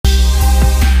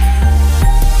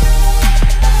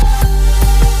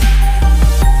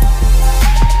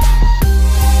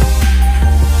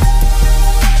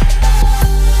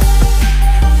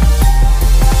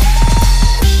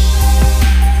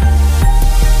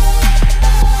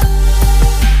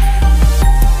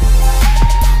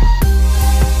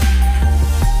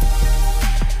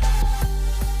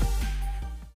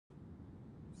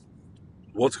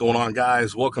going on,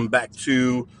 guys? Welcome back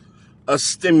to a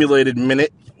stimulated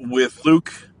minute with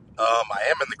Luke. I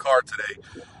am in the car today,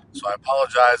 so I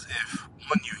apologize if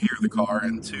one, you hear the car,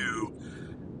 and two,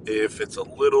 if it's a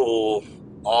little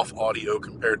off audio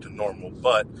compared to normal.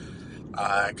 But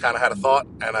I kind of had a thought,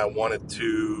 and I wanted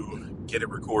to get it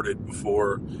recorded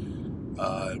before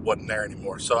it wasn't there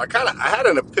anymore. So I had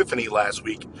an epiphany last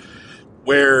week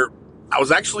where I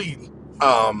was actually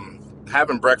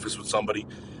having breakfast with somebody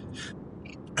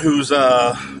who's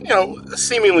a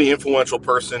seemingly influential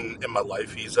person in my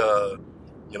life. He's a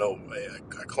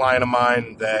client of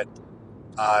mine that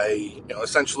I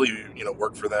essentially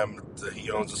work for them.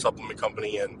 He owns a supplement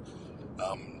company, and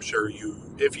I'm sure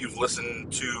if you've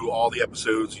listened to all the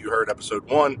episodes, you heard episode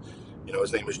 1.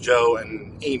 His name is Joe,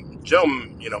 and Joe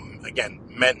again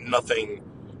meant nothing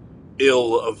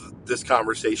ill of this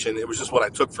conversation. It was just what I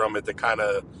took from it that kind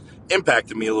of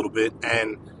impacted me a little bit.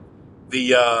 And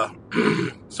the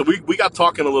so we got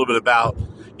talking a little bit about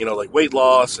like weight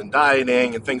loss and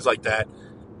dieting and things like that,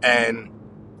 and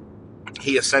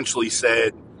he essentially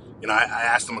said, I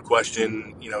asked him a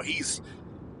question. He's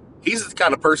the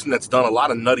kind of person that's done a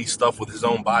lot of nutty stuff with his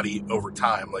own body over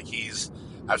time. Like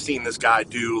I've seen this guy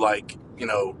do like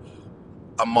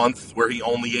a month where he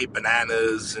only ate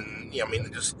bananas, and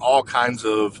just all kinds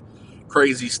of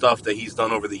crazy stuff that he's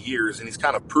done over the years, and he's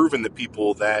kind of proven to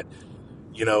people that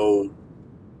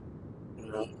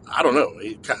I don't know.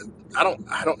 I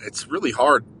don't. It's really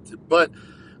hard, but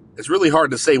it's really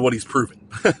hard to say what he's proven.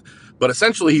 But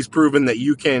essentially, he's proven that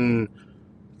you can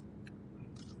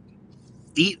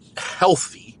eat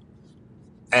healthy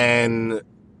and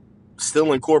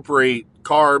still incorporate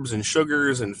carbs and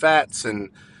sugars and fats and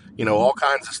all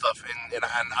kinds of stuff. And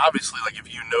obviously, like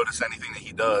if you notice anything that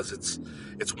he does,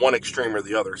 it's one extreme or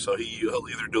the other. So he'll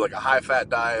either do like a high fat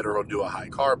diet or he'll do a high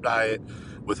carb diet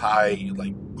with high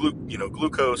like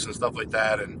glucose and stuff like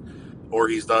that, or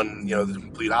he's done the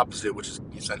complete opposite, which is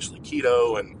essentially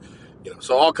keto, and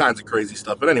so all kinds of crazy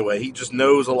stuff. But anyway, he just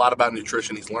knows a lot about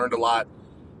nutrition. He's learned a lot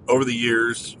over the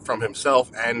years from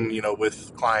himself and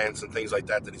with clients and things like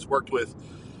that he's worked with.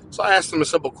 So I asked him a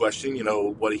simple question,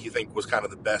 what do you think was kind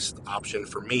of the best option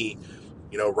for me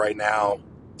right now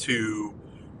to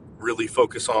really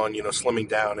focus on slimming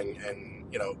down,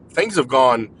 and things have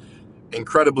gone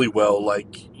incredibly well.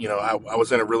 Like I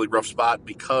was in a really rough spot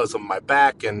because of my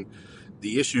back and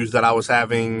the issues that I was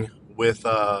having with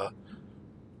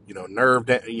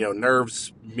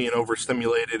nerves being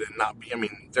overstimulated and not be.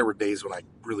 There were days when I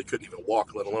really couldn't even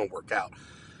walk, let alone work out.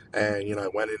 And I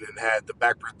went in and had the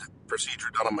back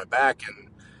procedure done on my back, and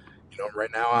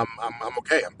right now I'm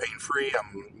okay. I'm pain free.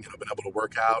 I'm been able to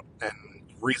work out, and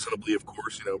reasonably, of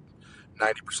course.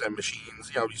 90%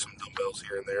 machines. Use some dumbbells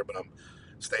here and there, but I'm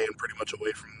staying pretty much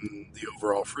away from the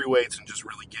overall free weights and just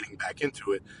really getting back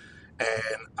into it.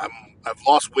 And I've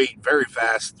lost weight very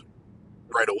fast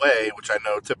right away, which I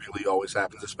know typically always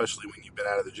happens, especially when you've been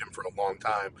out of the gym for a long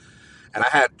time. And I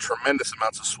had tremendous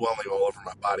amounts of swelling all over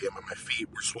my body. My feet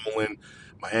were swollen,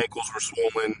 my ankles were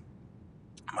swollen,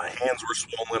 my hands were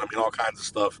swollen. All kinds of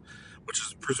stuff, which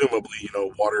is presumably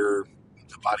water,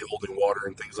 the body holding water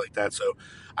and things like that. So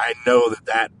I know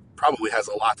that probably has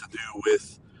a lot to do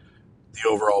with the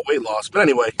overall weight loss. But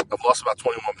anyway, I've lost about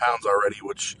 21 pounds already,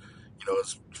 which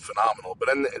is phenomenal. But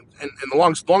and the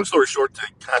long story short, to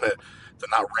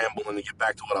not ramble and to get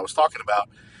back to what I was talking about,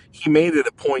 he made it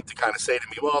a point to kind of say to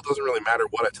me, well, it doesn't really matter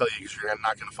what I tell you because you're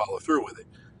not going to follow through with it.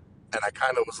 And I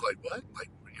kind of was like, what? Like,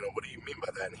 what do you mean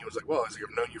by that? And he was like, well, I've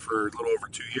known you for a little over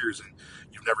 2 years and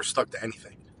you've never stuck to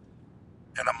anything.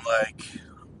 And I'm like,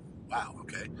 wow,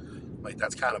 okay. Like,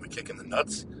 that's kind of a kick in the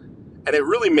nuts. And it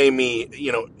really made me,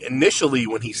 initially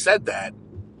when he said that,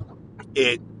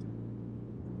 it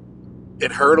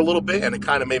hurt a little bit, and it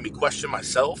kind of made me question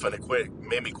myself, and it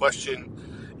made me question,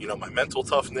 my mental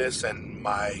toughness and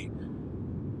my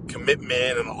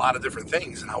commitment and a lot of different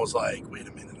things. And I was like, wait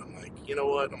a minute. I'm like, you know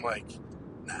what? I'm like,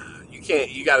 nah, you can't.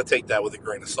 You got to take that with a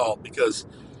grain of salt, because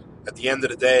at the end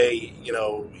of the day,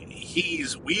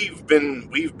 we've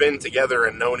been together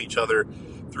and known each other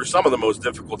through some of the most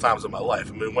difficult times of my life.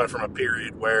 We went from a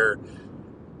period where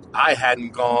I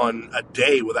hadn't gone a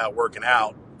day without working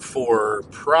out for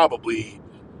probably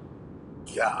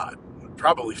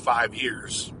 5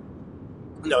 years.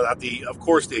 Of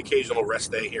course, the occasional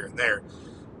rest day here and there,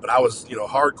 but I was,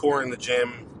 hardcore in the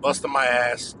gym, busting my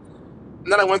ass.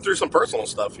 And then I went through some personal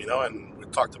stuff, and we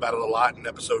talked about it a lot in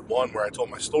episode 1 where I told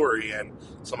my story and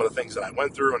some of the things that I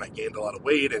went through, and I gained a lot of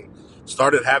weight and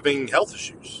started having health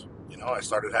issues. I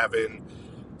started having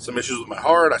some issues with my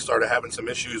heart. I started having some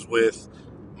issues with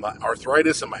my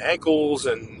arthritis in my ankles,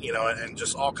 and and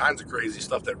just all kinds of crazy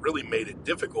stuff that really made it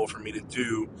difficult for me to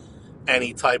do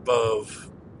any type of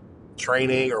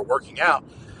training or working out.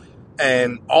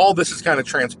 And all this has kind of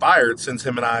transpired since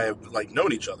him and I have like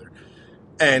known each other.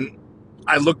 And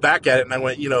I look back at it and I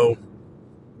went,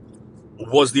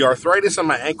 was the arthritis on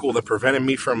my ankle that prevented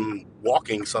me from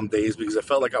walking some days because I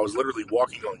felt like I was literally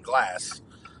walking on glass?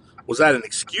 Was that an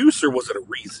excuse or was it a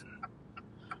reason?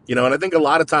 And I think a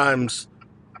lot of times,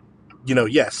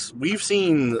 yes, we've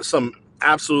seen some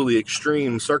absolutely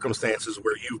extreme circumstances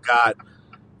where you've got,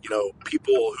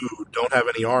 people who don't have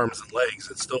any arms and legs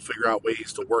that still figure out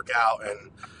ways to work out and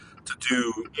to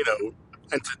do,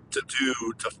 and to do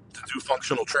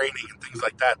functional training and things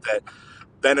like that that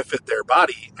benefit their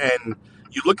body. And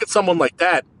you look at someone like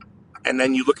that, and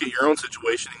then you look at your own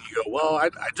situation and you go, well, I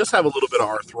just have a little bit of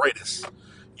arthritis,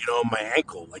 in my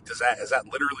ankle. Like, is that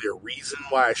literally a reason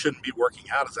why I shouldn't be working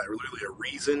out? Is that literally a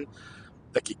reason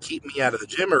that could keep me out of the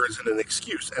gym, or is it an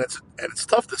excuse? And it's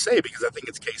tough to say because I think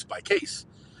it's case by case.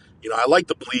 I like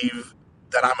to believe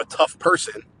that I'm a tough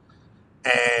person,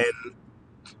 and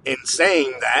in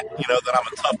saying that, that I'm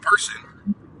a tough person,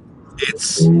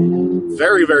 it's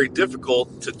very, very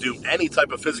difficult to do any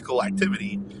type of physical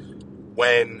activity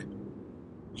when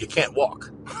you can't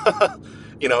walk.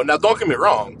 Now don't get me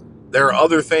wrong. There are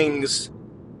other things,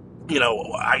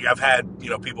 I've had,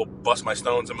 people bust my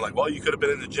stones and be like, well, you could have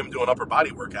been in the gym doing upper body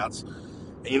workouts.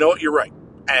 And you know what? You're right.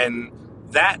 And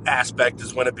that aspect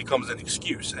is when it becomes an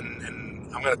excuse. And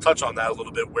I'm going to touch on that a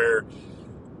little bit where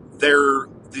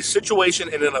the situation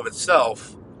in and of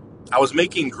itself, I was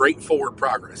making great forward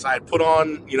progress. I had put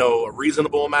on, a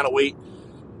reasonable amount of weight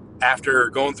after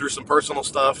going through some personal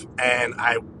stuff, and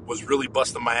I was really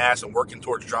busting my ass and working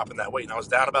towards dropping that weight. And I was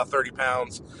down about 30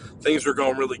 pounds. Things were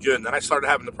going really good. And then I started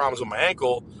having the problems with my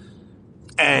ankle,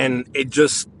 and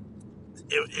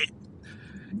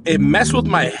it messed with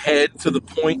my head to the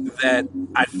point that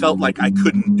I felt like I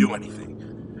couldn't do anything.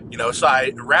 So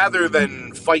rather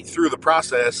than fight through the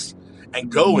process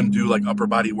and go and do like upper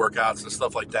body workouts and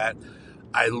stuff like that,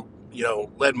 I,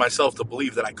 led myself to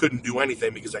believe that I couldn't do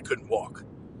anything because I couldn't walk.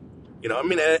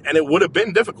 And it would have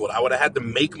been difficult. I would have had to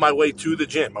make my way to the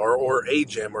gym or a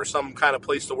gym or some kind of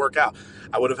place to work out.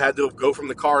 I would have had to go from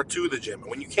the car to the gym.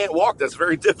 And when you can't walk, that's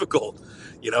very difficult,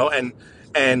 and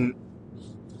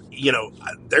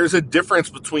there's a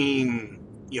difference between,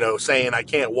 saying I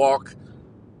can't walk,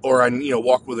 or I,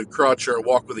 walk with a crutch or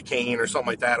walk with a cane or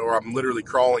something like that, or I'm literally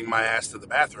crawling my ass to the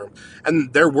bathroom.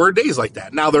 And there were days like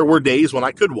that. Now, there were days when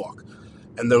I could walk.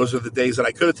 And those are the days that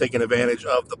I could have taken advantage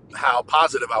of how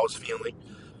positive I was feeling.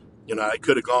 I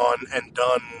could have gone and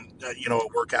done, a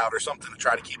workout or something to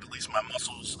try to keep at least my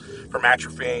muscles from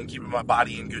atrophying, keeping my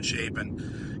body in good shape and,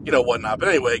 whatnot. But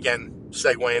anyway, again,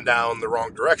 segueing down the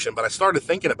wrong direction. But I started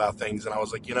thinking about things and I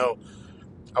was like,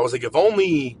 if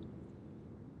only,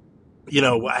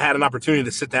 I had an opportunity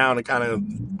to sit down and kind of,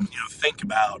 think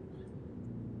about,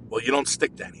 well, you don't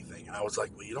stick to anything. And I was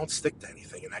like, well, you don't stick to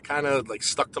anything. And that kind of like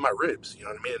stuck to my ribs, you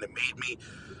know what I mean? And it made me,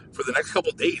 for the next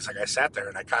couple of days, like I sat there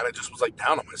and I kind of just was like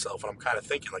down on myself. And I'm kind of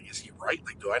thinking like, is he right?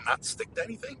 Like, do I not stick to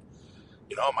anything?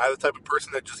 Am I the type of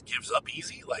person that just gives up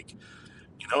easy? Like,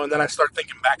 and then I start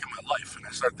thinking back in my life and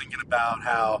I start thinking about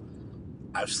how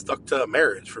I've stuck to a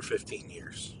marriage for 15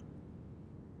 years.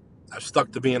 I've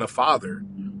stuck to being a father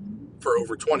for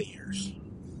over 20 years.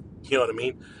 You know what I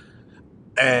mean?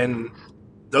 And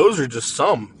those are just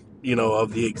some,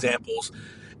 of the examples.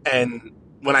 And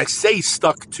when I say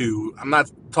stuck to, I'm not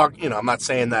talking, I'm not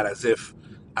saying that as if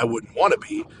I wouldn't want to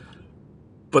be,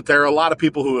 but there are a lot of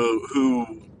people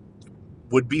who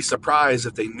would be surprised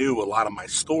if they knew a lot of my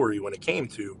story when it came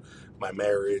to my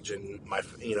marriage and my,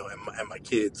 and my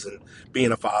kids and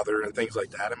being a father and things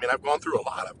like that. I mean, I've gone through a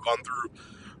lot. I've gone through,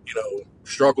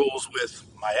 struggles with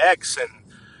my ex and,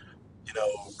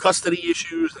 custody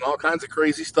issues and all kinds of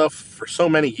crazy stuff for so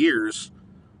many years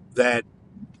that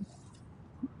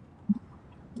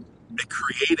it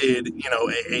created,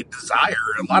 a desire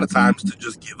a lot of times to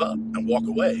just give up and walk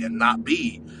away and not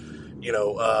be,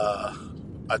 a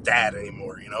dad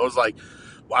anymore. It was like,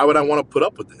 why would I want to put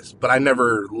up with this? But I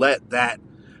never let that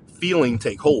feeling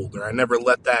take hold, or I never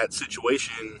let that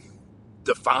situation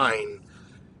define,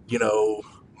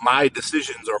 my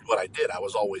decisions or what I did. I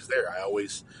was always there. I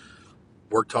always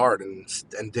worked hard and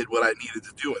did what I needed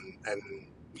to do and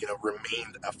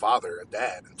remained a father, a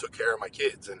dad, and took care of my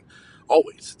kids. And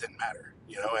always, it didn't matter,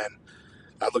 and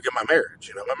I look at my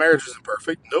marriage, my marriage isn't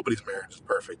perfect. Nobody's marriage is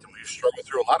perfect. And we've struggled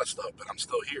through a lot of stuff, but I'm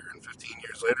still here. And 15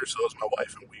 years later, so is my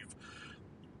wife. And we've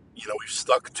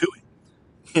stuck to it,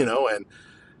 and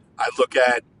I look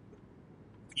at,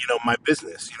 my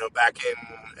business, back in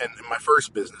my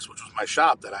first business, which was my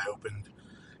shop that I opened,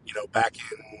 back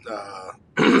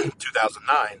in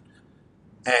 2009.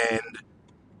 And,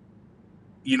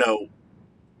 you know,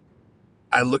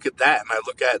 I look at that and I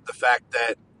look at the fact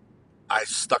that I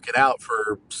stuck it out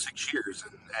for 6 years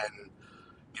and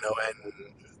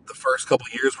the first couple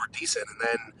of years were decent. And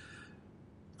then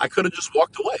I could have just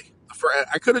walked away.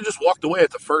 I could have just walked away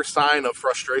at the first sign of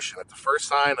frustration, at the first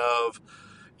sign of,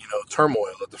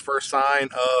 turmoil, at the first sign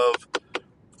of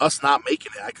us not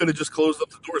making it. I could have just closed up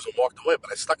the doors and walked away,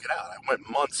 but I stuck it out. I went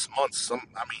months.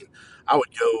 I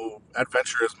would go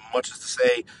adventure as much as to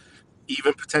say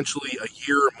even potentially a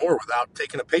year or more without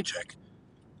taking a paycheck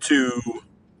to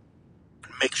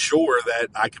make sure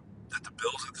that the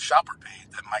bills at the shop were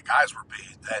paid, that my guys were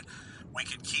paid, that we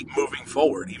could keep moving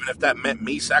forward, even if that meant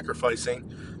me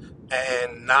sacrificing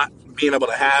and not being able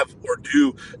to have or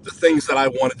do the things that I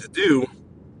wanted to do.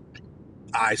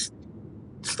 I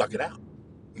stuck it out.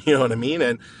 You know what I mean?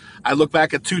 And I look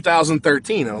back at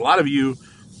 2013, and a lot of you,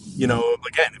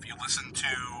 again, if you listen to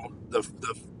the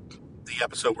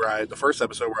episode the first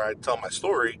episode where I tell my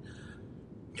story,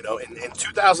 in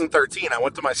 2013, I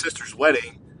went to my sister's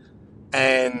wedding,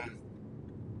 and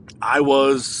I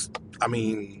was,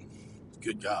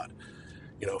 good God,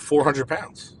 400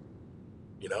 pounds,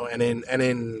 and in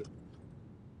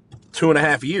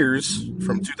 2.5 years,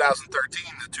 from 2013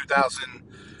 to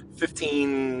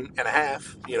 2015 and a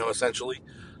half, essentially,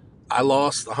 I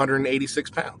lost 186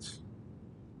 pounds.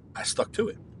 I stuck to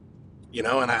it, and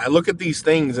I look at these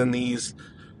things and these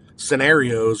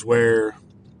scenarios where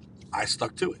I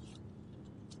stuck to it.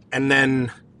 And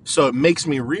then, so it makes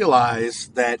me realize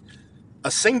that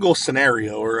a single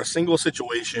scenario or a single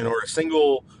situation or a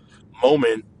single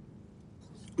moment,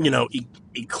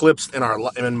 eclipsed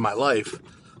in my life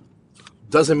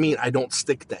doesn't mean I don't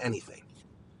stick to anything.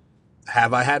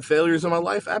 Have I had failures in my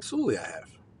life? Absolutely, I have.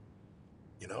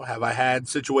 Have I had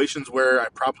situations where I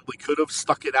probably could have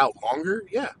stuck it out longer?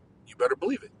 Yeah, you better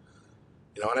believe it.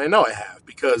 And I know I have,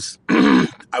 because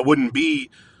I wouldn't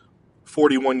be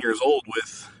 41 years old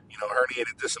with,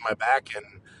 herniated disc in my back and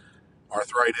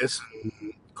arthritis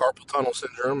and carpal tunnel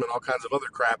syndrome and all kinds of other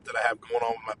crap that I have going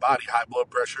on with my body, high blood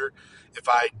pressure, if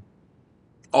I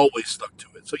always stuck to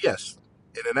it. So yes,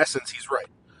 and in essence, he's right.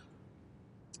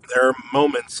 There are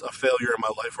moments of failure in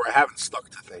my life where I haven't stuck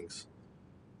to things.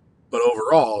 But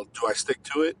overall, do I stick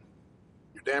to it?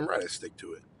 You're damn right I stick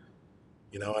to it.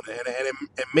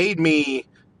 It made me,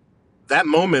 that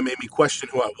moment made me question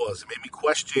who I was. It made me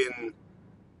question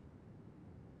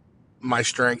my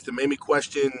strength. It made me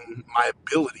question my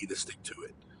ability to stick to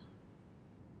it.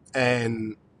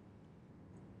 And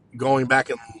going back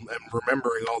and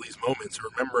remembering all these moments,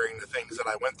 remembering the things that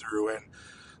I went through and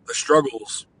the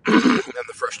struggles and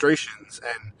the frustrations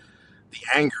and the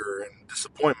anger and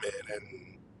disappointment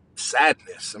and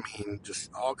sadness. Just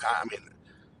all kind.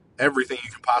 Everything you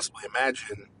can possibly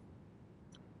imagine.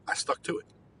 I stuck to it.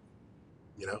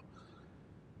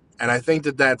 And I think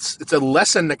it's a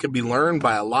lesson that can be learned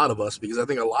by a lot of us, because I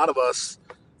think a lot of us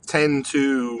tend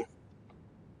to,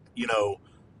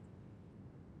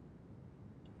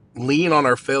 lean on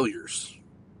our failures,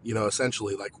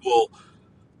 essentially like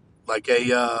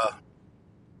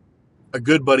a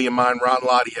good buddy of mine, Ron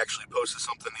Lottie, actually posted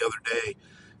something the other day,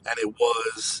 and it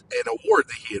was an award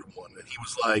that he had won. And he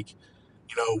was like,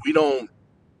 we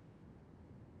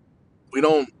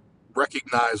don't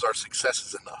recognize our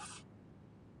successes enough.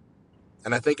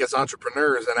 And I think as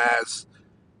entrepreneurs and as,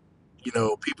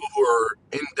 people who are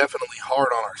indefinitely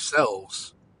hard on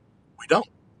ourselves, we don't.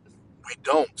 We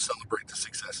don't celebrate the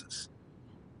successes.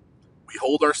 We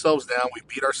hold ourselves down. We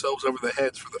beat ourselves over the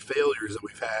heads for the failures that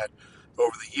we've had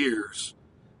over the years.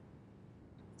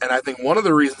 And I think one of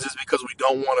the reasons is because we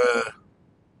don't want to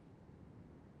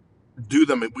do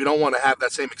them. We don't want to have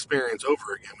that same experience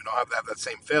over again. We don't have to have that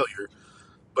same failure.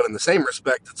 But in the same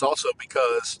respect, it's also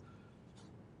because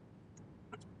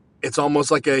it's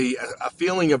almost like a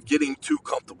feeling of getting too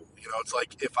comfortable. It's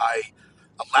like if I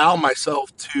allow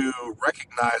myself to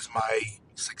recognize my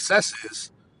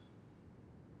successes,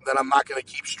 then I'm not going to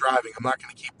keep striving. I'm not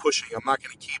going to keep pushing. I'm not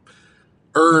going to keep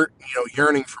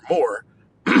yearning for more.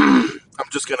 I'm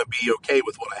just going to be okay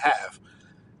with what I have.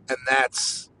 And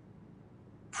that's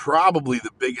probably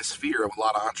the biggest fear of a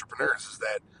lot of entrepreneurs, is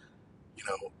that,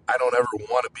 I don't ever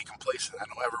want to be complacent. I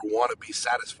don't ever want to be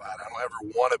satisfied. I don't ever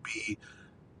want to be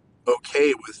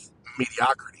okay with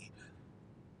mediocrity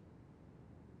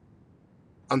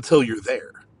until you're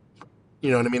there.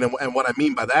 You know what I mean? And what I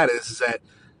mean by that is that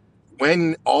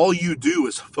when all you do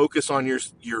is focus on your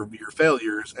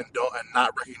failures and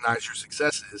not recognize your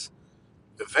successes,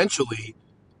 eventually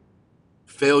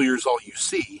failure's all you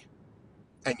see,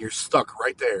 and you're stuck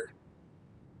right there,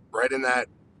 right in that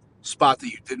spot that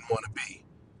you didn't want to be,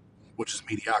 which is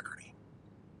mediocrity.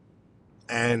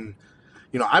 And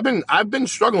I've been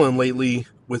struggling lately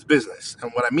with business,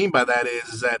 and what I mean by that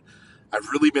is that I've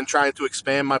really been trying to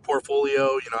expand my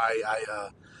portfolio.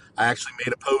 I actually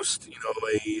made a post,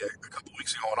 a couple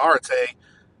weeks ago on Arate,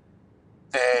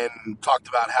 and talked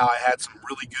about how I had some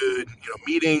really good,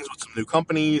 meetings with some new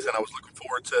companies, and I was looking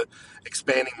forward to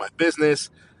expanding my business.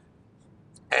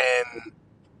 And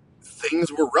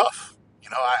things were rough.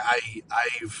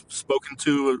 I've spoken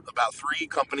to about three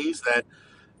companies that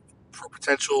for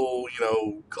potential,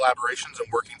 collaborations and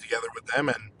working together with them,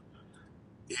 and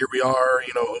here we are,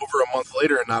 over a month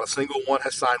later, and not a single one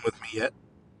has signed with me yet.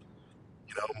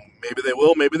 Maybe they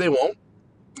will, maybe they won't.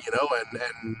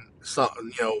 And some,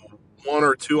 one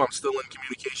or two I'm still in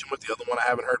communication with. The other one I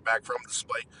haven't heard back from,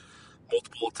 despite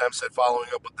multiple attempts at following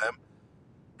up with them.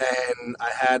 And I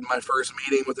had my first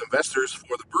meeting with investors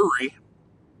for the brewery,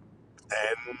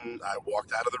 and I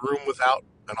walked out of the room without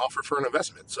an offer for an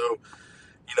investment. So,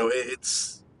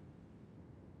 it's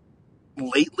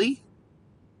lately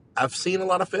I've seen a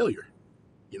lot of failure.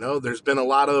 There's been a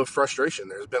lot of frustration.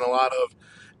 There's been a lot of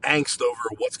angst over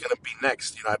what's going to be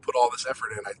next. I put all this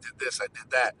effort in. I did this. I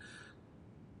did that.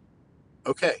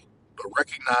 Okay, but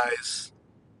recognize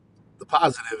the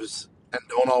positives and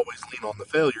don't always lean on the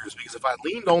failures. Because if I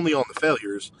leaned only on the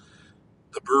failures,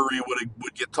 the brewery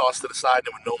would get tossed to the side and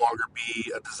it would no longer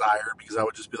be a desire because I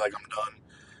would just be like, I'm done.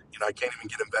 I can't even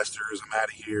get investors. I'm out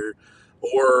of here.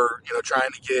 Or,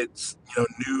 trying to get,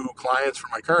 new clients for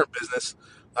my current business.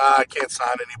 I can't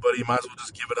sign anybody. Might as well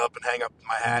just give it up and hang up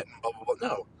my hat and blah, blah, blah.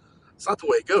 No, it's not the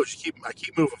way it goes. I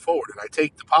keep moving forward, and I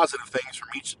take the positive things from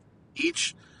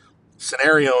each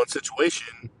scenario and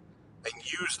situation and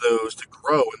use those to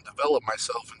grow and develop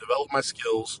myself and develop my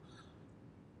skills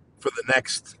for the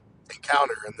next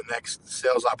encounter and the next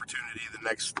sales opportunity, the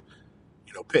next,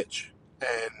 pitch.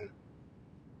 And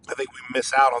I think we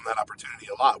miss out on that opportunity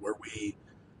a lot where we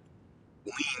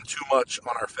lean too much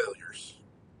on our failures.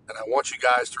 And I want you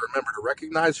guys to remember to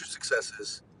recognize your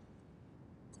successes,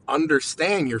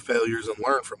 understand your failures and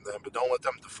learn from them, but don't let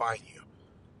them define you.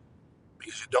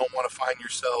 Because you don't want to find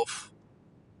yourself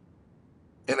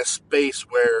in a space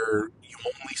where you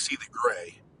only see the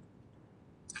gray.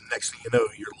 And next thing you know,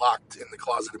 you're locked in the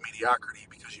closet of mediocrity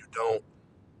because you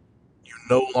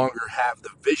no longer have the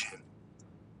vision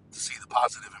to see the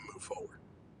positive and move forward.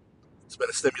 It's been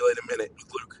a stimulating minute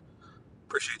with Luke.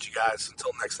 Appreciate you guys.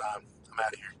 Until next time, I'm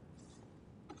out of here.